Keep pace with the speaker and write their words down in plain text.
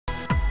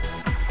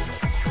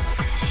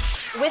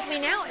With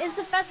me now is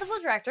the festival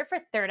director for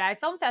Third Eye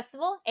Film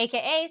Festival,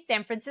 aka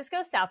San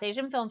Francisco South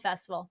Asian Film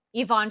Festival,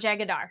 Ivan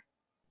Jaigirdar.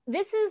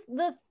 This is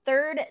the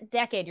third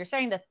decade. You're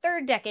starting the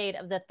third decade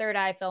of the Third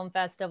Eye Film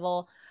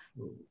Festival,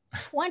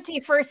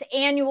 21st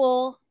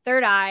annual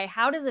Third Eye.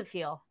 How does it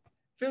feel?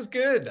 Feels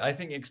good. I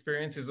think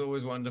experience is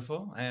always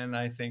wonderful, and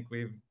I think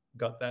we've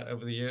got that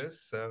over the years.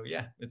 So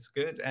yeah, it's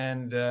good.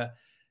 And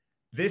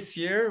this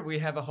year we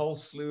have a whole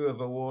slew of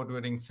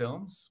award-winning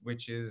films,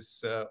 which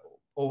is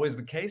always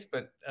the case.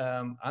 But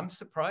I'm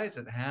surprised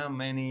at how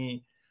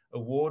many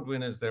award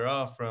winners there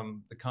are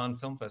from the Cannes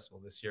Film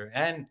Festival this year,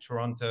 and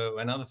Toronto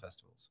and other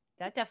festivals.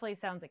 That definitely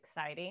sounds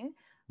exciting.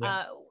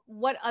 Yeah.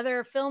 What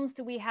other films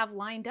do we have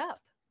lined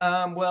up?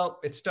 Well,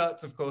 it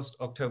starts, of course,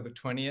 October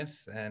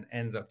 20th and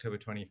ends October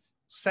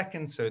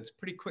 22nd, so it's a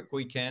pretty quick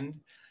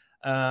weekend.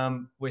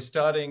 We're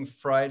starting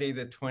Friday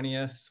the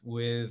 20th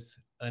with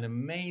an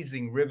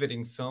amazing,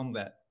 riveting film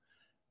that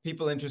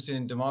people interested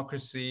in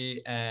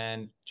democracy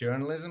and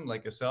journalism,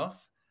 like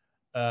yourself,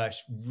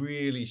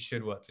 really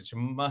should watch. It's a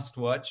must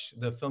watch.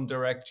 The film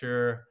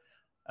director,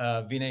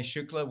 Vinay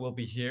Shukla, will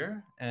be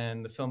here,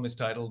 and the film is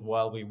titled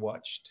While We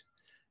Watched,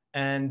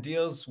 and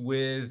deals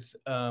with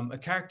a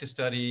character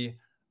study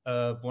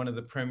of one of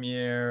the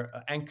premier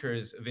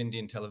anchors of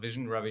Indian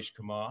television, Ravish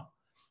Kumar,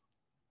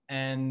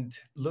 and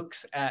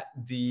looks at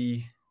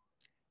the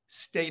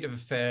state of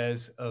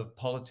affairs of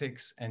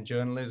politics and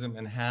journalism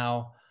and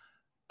how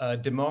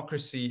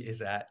democracy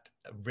is at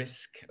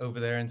risk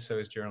over there, and so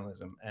is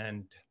journalism.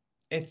 And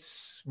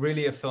it's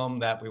really a film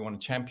that we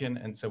want to champion,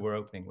 and so we're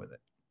opening with it.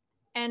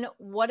 And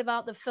what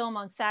about the film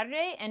on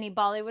Saturday? Any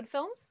Bollywood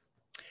films?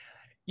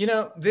 You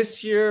know,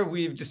 this year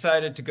we've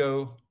decided to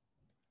go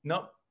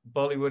not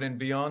Bollywood and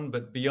beyond,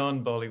 but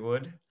beyond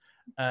Bollywood,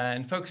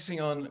 and focusing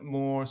on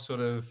more sort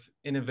of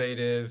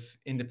innovative,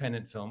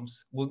 independent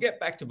films. We'll get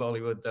back to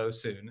Bollywood, though,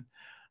 soon.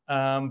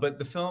 But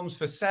the films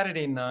for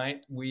Saturday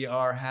night, we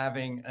are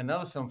having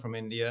another film from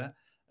India,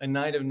 A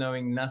Night of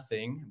Knowing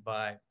Nothing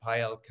by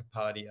Payal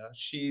Kapadia.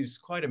 She's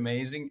quite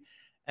amazing.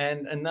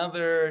 And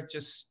another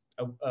just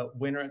a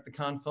winner at the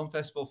Cannes Film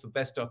Festival for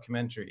Best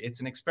Documentary. It's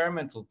an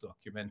experimental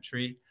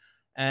documentary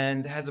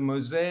and has a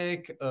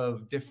mosaic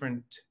of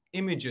different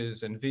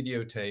images and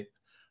videotape,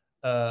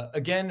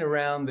 again,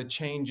 around the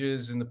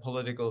changes in the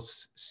political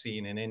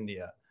scene in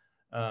India,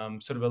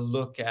 sort of a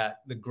look at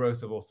the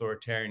growth of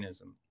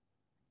authoritarianism.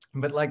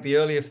 But like the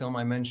earlier film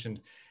I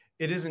mentioned,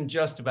 it isn't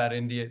just about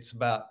India, it's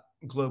about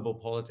global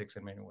politics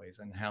in many ways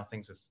and how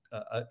things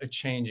are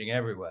changing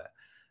everywhere.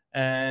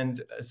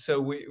 And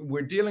so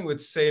we're dealing with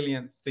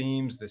salient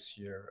themes this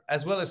year,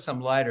 as well as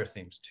some lighter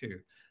themes too.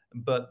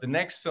 But the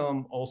next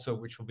film also,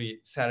 which will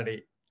be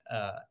Saturday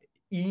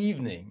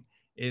evening,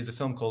 is a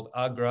film called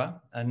Agra,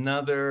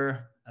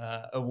 another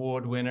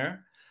award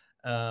winner,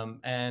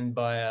 and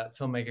by a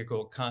filmmaker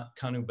called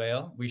Kanu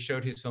Bail. We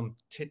showed his film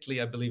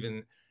Titli, I believe,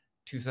 in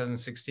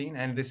 2016,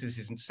 and this is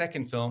his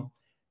second film.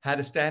 Had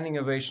a standing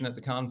ovation at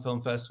the Cannes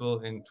Film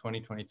Festival in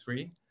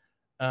 2023.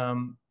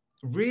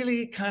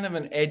 Really kind of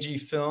an edgy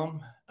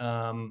film,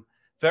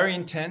 very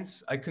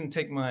intense. I couldn't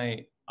take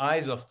my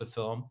eyes off the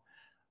film.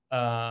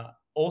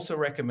 Also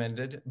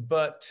recommended,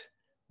 but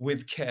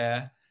with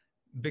care,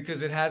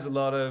 because it has a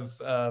lot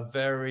of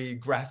very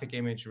graphic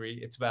imagery.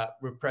 It's about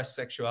repressed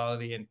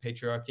sexuality and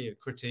patriarchy, a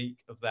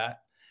critique of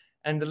that,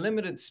 and the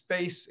limited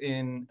space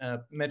in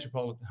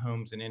metropolitan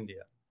homes in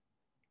India.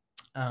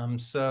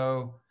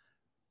 So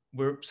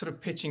we're sort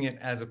of pitching it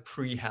as a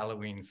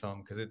pre-Halloween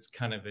film because it's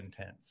kind of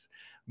intense,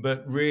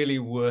 but really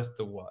worth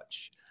the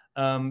watch.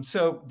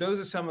 So those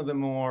are some of the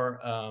more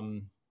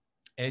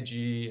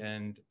edgy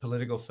and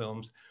political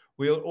films.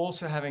 We're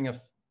also having a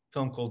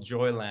film called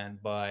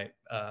Joyland by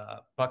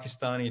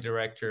Pakistani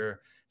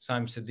director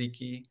Saim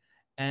Siddiqui.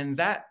 And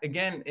that,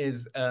 again,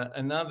 is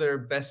another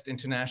Best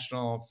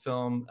International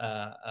Film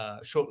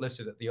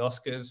shortlisted at the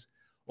Oscars.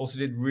 Also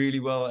did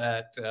really well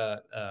at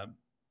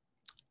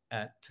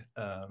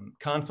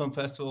Cannes Film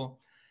Festival,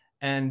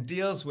 and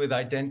deals with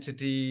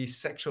identity,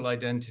 sexual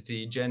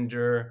identity,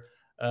 gender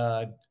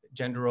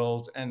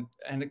roles, and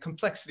a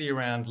complexity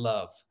around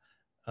love.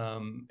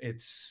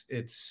 It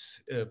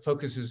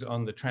focuses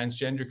on the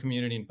transgender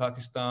community in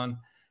Pakistan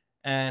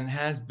and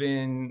has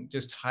been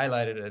just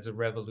highlighted as a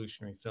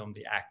revolutionary film.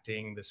 The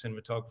acting, the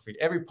cinematography,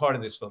 every part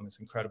of this film is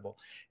incredible.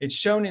 It's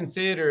shown in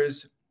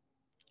theaters,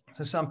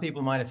 so some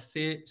people might have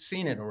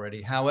seen it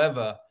already.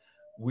 However,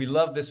 we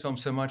love this film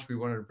so much, we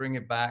wanted to bring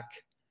it back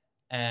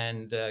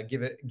and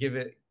give it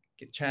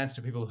a chance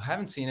to people who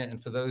haven't seen it,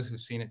 and for those who've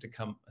seen it to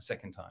come a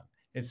second time.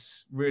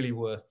 It's really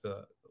worth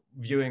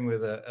viewing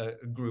with a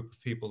group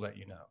of people that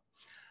you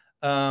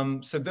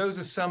know. So those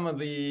are some of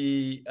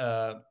the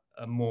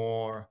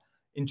more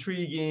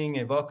intriguing,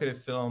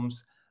 evocative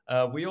films.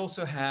 We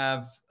also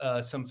have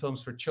some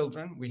films for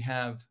children.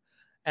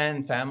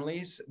 And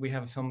families. We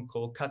have a film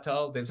called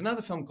Katal. There's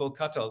another film called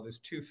Katal. There's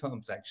two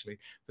films, actually,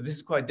 but this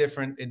is quite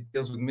different. It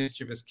deals with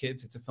mischievous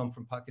kids. It's a film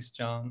from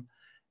Pakistan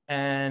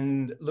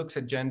and looks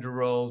at gender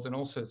roles and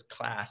also its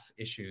class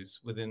issues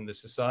within the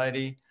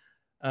society.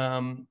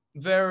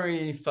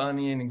 Very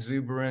funny and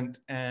exuberant,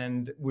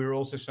 and we're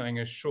also showing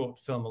a short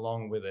film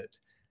along with it.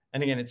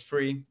 And again, it's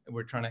free.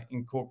 We're trying to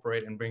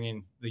incorporate and bring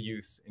in the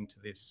youth into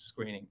this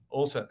screening.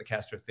 Also at the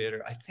Castro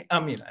Theatre,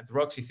 at the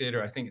Roxy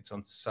Theatre, I think it's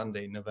on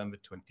Sunday, November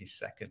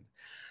 22nd.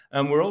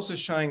 We're also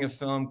showing a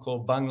film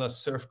called Bangla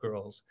Surf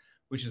Girls,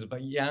 which is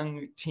about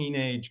young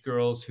teenage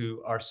girls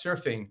who are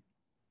surfing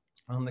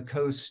on the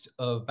coast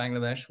of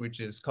Bangladesh,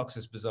 which is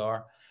Cox's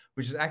Bazar,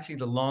 which is actually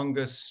the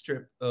longest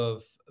strip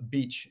of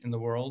beach in the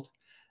world.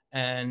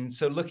 And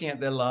so looking at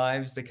their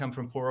lives, they come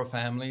from poorer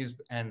families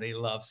and they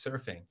love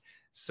surfing.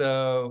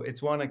 So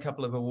it's won a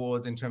couple of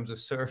awards in terms of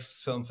surf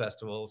film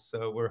festivals.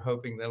 So we're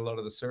hoping that a lot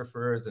of the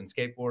surfers and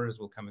skateboarders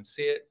will come and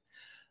see it.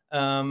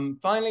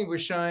 Finally, we're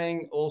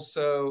showing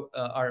also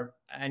our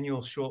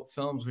annual short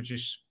films, which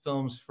is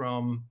films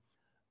from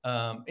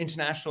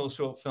international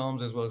short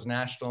films as well as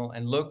national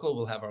and local.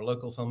 We'll have our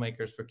local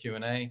filmmakers for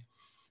Q&A.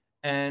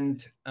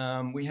 And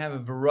we have a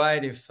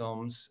variety of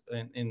films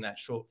in that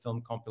short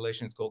film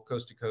compilation. It's called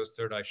Coast to Coast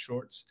Third Eye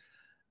Shorts,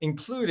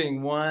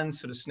 including one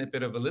sort of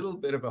snippet of a little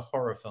bit of a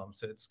horror film.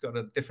 So it's got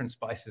different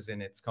spices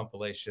in its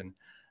compilation.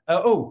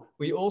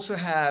 We also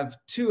have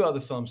two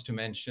other films to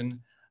mention.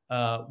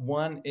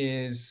 One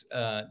is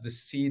The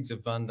Seeds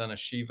of Vandana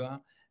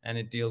Shiva, and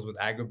it deals with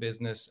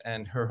agribusiness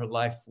and her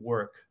life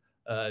work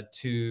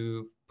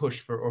to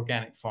push for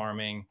organic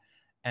farming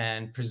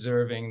and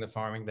preserving the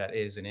farming that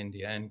is in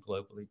India and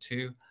globally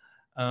too.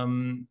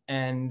 Those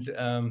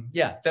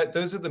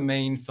are the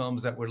main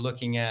films that we're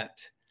looking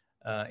at,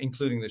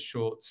 including the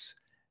shorts.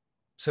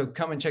 So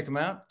come and check them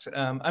out.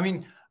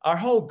 Our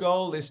whole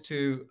goal is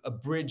to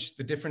bridge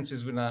the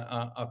differences within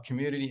our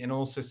community and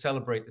also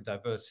celebrate the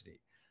diversity.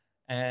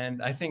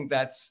 And I think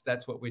that's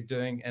what we're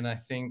doing. And I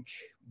think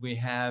we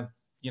have,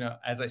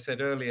 as I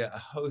said earlier, a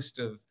host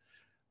of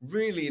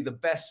really the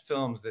best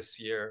films this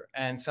year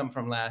and some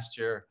from last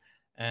year.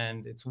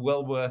 And it's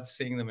well worth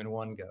seeing them in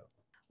one go.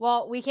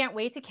 Well, we can't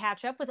wait to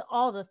catch up with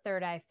all the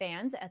Third Eye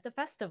fans at the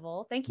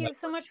festival. Thank you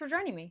so much for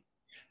joining me.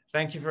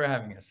 Thank you for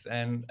having us.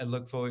 And I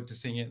look forward to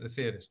seeing you at the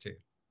theaters too.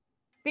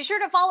 Be sure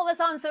to follow us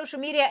on social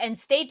media and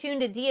stay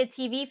tuned to Diya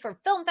TV for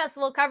film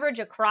festival coverage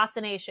across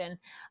the nation.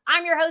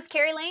 I'm your host,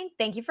 Carrie Lane.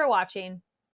 Thank you for watching.